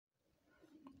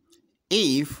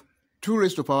if 2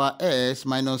 raised to power s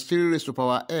minus 3 raised to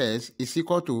power s is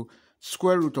equal to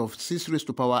square root of 6 raised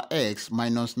to power x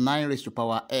minus 9 raised to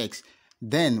power x,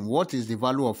 then what is the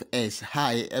value of s?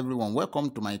 Hi everyone, welcome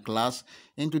to my class.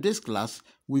 In today's class,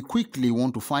 we quickly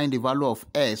want to find the value of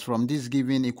s from this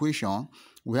given equation.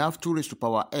 We have 2 raised to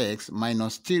power x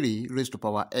minus 3 raised to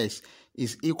power x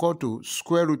is equal to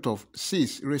square root of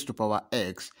 6 raised to power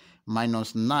x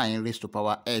minus 9 raised to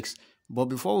power x. But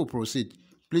before we proceed,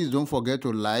 please don't forget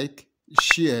to like,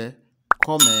 share,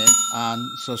 comment, and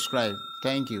subscribe.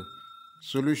 Thank you.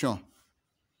 Solution.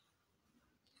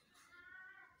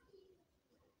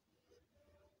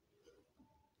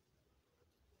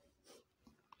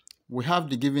 We have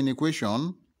the given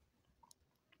equation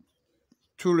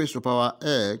 2 raised to power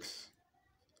x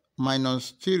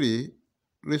minus 3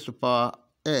 raised to power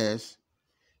s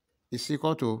is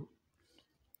equal to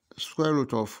square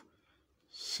root of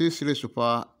 6 raised to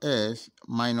power s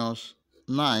minus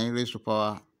 9 raised to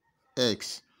power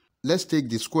x. Let's take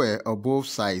the square of both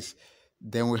sides.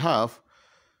 Then we have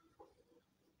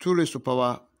 2 raised to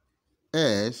power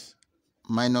s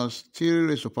minus 3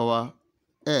 raised to power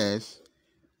s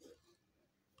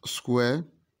square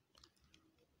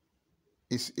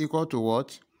is equal to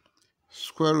what?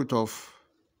 Square root of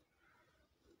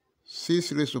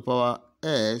 6 raised to power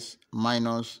s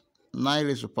minus 9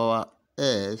 raised to power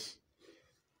s,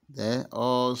 then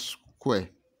all square.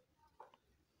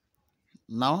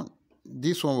 Now,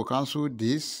 this one will cancel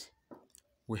this.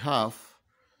 We have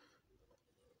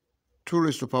 2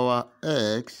 raised to power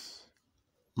x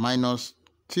minus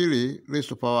 3 raised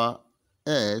to power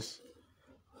s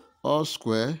all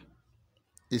square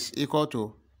is equal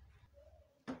to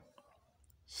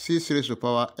 6 raised to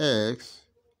power x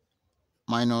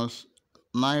minus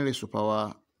 9 raised to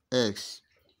power x.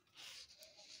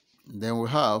 Then we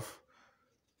have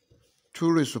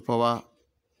 2 raised to power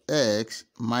x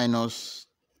minus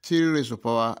 3 raised to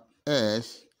power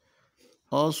s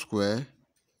all square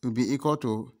will be equal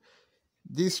to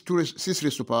this 6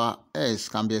 raised to power s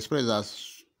can be expressed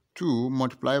as 2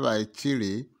 multiplied by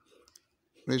 3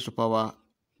 raised to power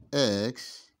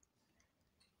x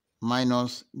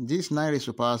minus this 9 raised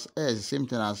to power s, same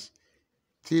thing as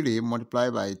 3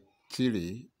 multiplied by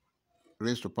 3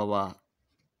 raised to power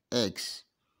x.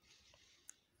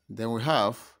 Then we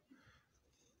have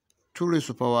 2 raised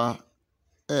to power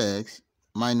x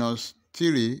minus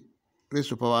 3 raised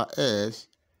to power s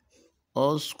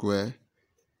all square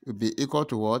will be equal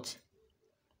to what?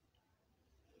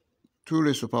 2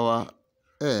 raised to power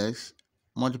x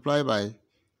multiplied by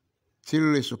 3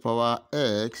 raised to power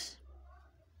x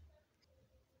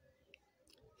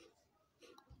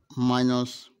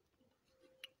minus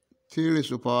 3 raised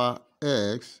to power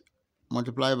x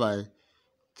multiplied by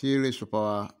 3 raised to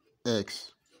power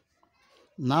x.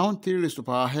 Now 3 raised to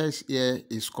power s here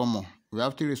is common. We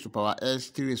have 3 raised to power s,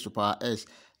 3 raised to power s.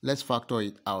 Let's factor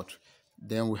it out.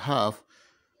 Then we have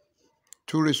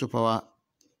 2 raised to power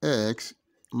x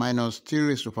minus 3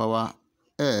 raised to power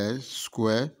s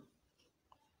square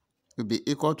will be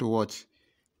equal to what?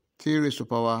 3 raised to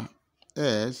power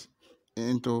s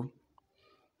into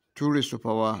 2 raised to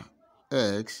power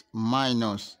x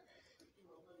minus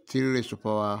 3 raised to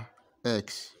power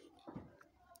x.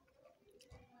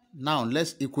 Now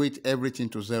let's equate everything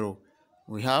to 0.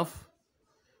 We have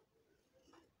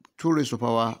 2 raised to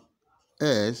power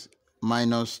s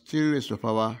minus 3 raised to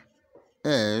power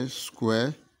s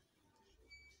square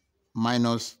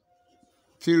minus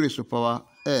 3 raised to power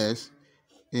s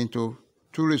into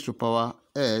 2 raised to power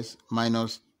s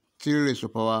minus 3 raised to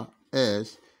power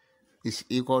s is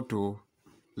equal to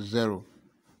 0.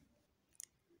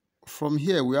 From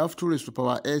here, we have 2 raised to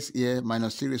power s here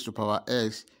minus 3 raised to power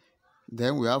s.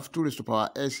 Then we have 2 raised to power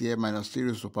s here minus 3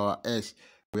 raised to power s.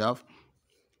 We have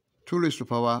 2 raised to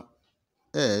power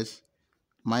s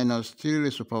minus 3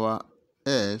 raised to power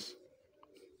s.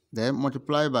 Then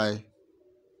multiply by,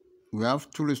 we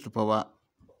have 2 raised to power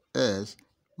s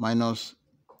minus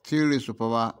 3 raised to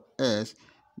power s.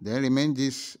 Then remain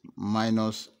this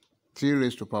minus 3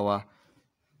 raised to power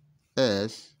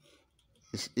s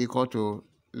is equal to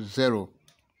 0.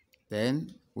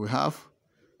 Then we have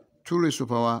 2 raised to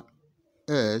power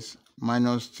s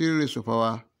minus 3 raised to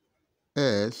power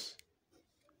s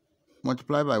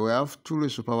multiplied by, we have 2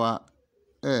 raised to power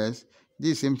s.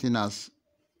 This is same thing as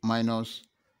minus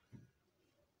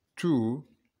 2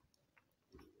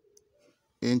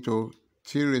 into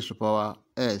 3 raised to power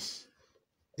s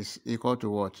is equal to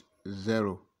what?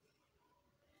 0.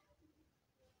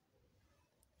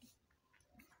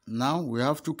 Now we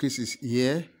have two cases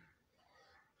here.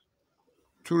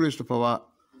 2 raised to power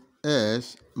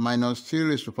s minus 3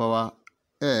 raised to power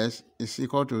s is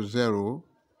equal to 0,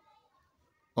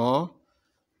 or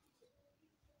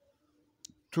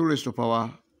 2 raised to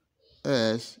power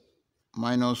s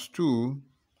minus 2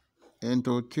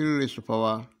 into 3 raised to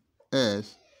power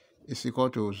s is equal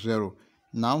to 0.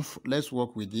 Now let's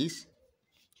work with this.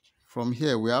 From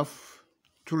here we have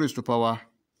 2 raised to power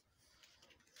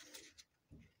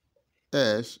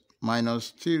s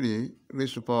minus 3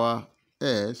 raised to power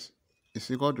s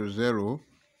is equal to 0.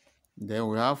 Then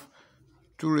we have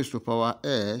 2 raised to power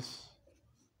s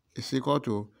is equal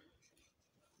to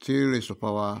 3 raised to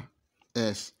power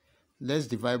s. Let's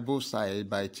divide both sides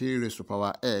by 3 raised to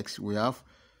power x. We have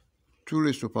 2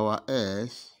 raised to power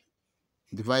s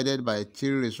divided by 3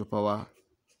 raised to power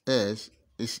s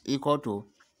is equal to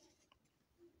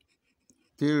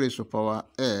 3 raised to power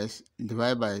s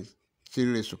divided by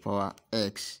 3 raised to power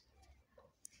x.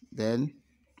 Then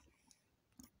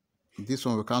this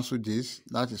one will cancel this.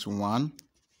 That is 1.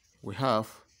 We have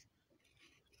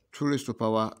 2 raised to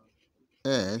power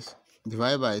s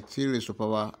divided by 3 raised to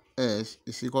power s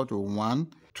is equal to 1.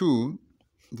 2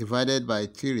 divided by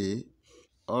 3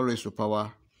 all raised to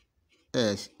power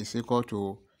s is equal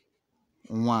to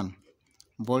 1.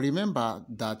 But remember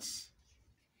that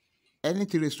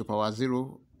anything raised to power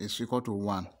 0 is equal to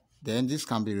 1. Then this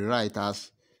can be rewrite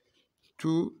as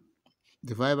 2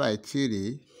 divided by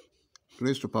 3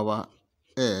 raised to power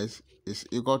s is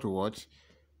equal to what?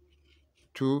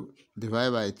 2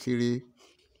 divided by 3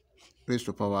 raised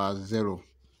to power 0.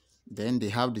 Then they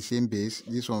have the same base.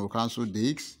 This one will cancel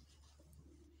this.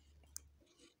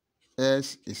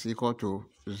 S is equal to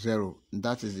 0.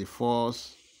 That is the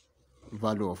first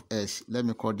value of s. Let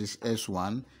me call this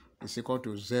s1 is equal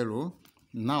to 0.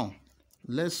 Now,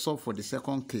 let's solve for the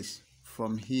second case.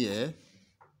 From here,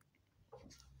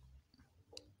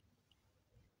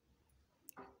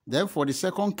 then for the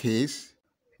second case,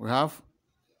 we have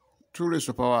 2 raised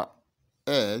to power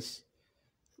s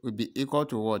will be equal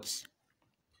to what?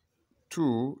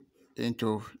 2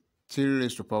 into 3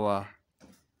 raised to power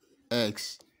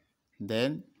x.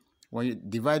 Then, when you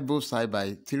divide both sides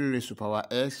by 3 raised to power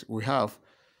s, we have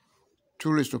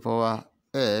 2 raised to power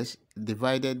s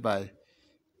divided by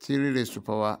 3 raised to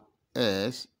power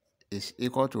s is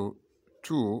equal to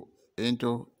 2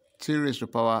 into 3 raised to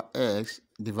power x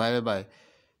divided by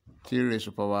 3 raised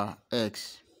to power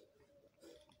x.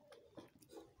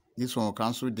 This one will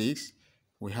cancel this.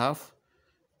 We have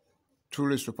 2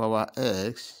 raised to power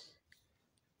x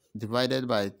divided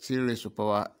by 3 raised to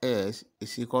power s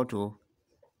is equal to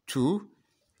 2.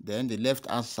 Then the left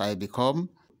hand side become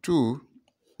 2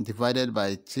 divided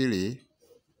by 3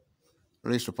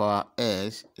 raised to power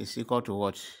s is equal to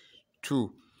what?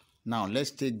 2. Now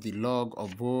let's take the log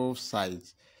of both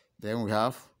sides. Then we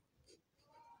have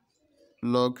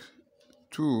log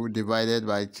 2 divided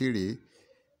by 3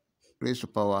 raised to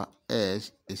power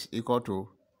s is equal to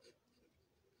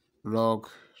log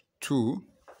 2.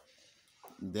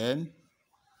 Then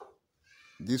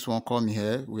this one come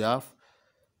here. We have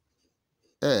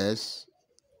s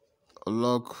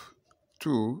log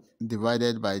 2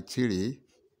 divided by 3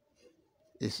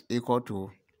 is equal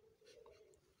to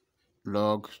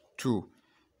log 2.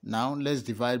 Now let's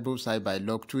divide both sides by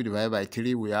log 2 divided by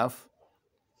 3. We have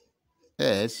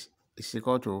s is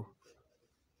equal to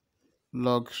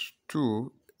log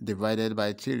 2 divided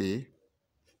by 3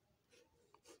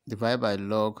 divided by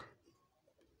log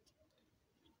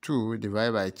 2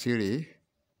 divided by 3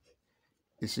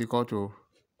 is equal to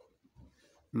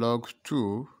log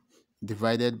 2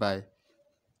 divided by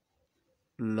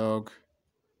log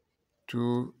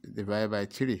 2 divided by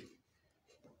 3.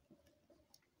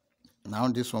 Now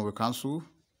this one will cancel.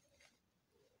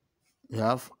 We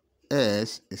have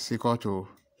s is equal to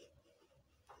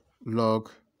log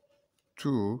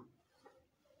 2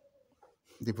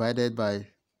 divided by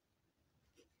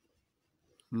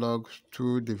log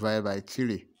 2 divided by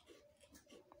 3.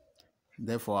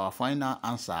 Therefore, our final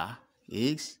answer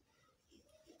is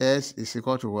s is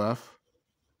equal to what?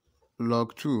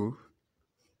 Log 2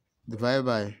 divided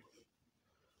by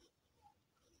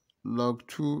log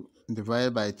 2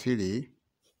 divided by 3,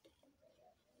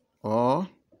 or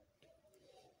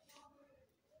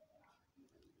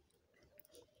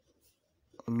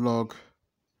log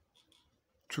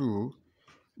 2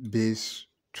 base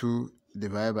 2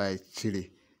 divided by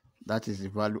 3. That is the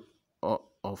value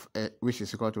of which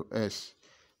is equal to s.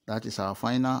 That is our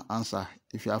final answer.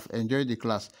 If you have enjoyed the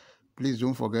class, please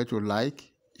don't forget to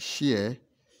like, share,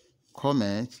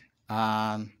 comment,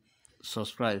 and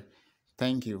subscribe.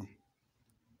 Thank you.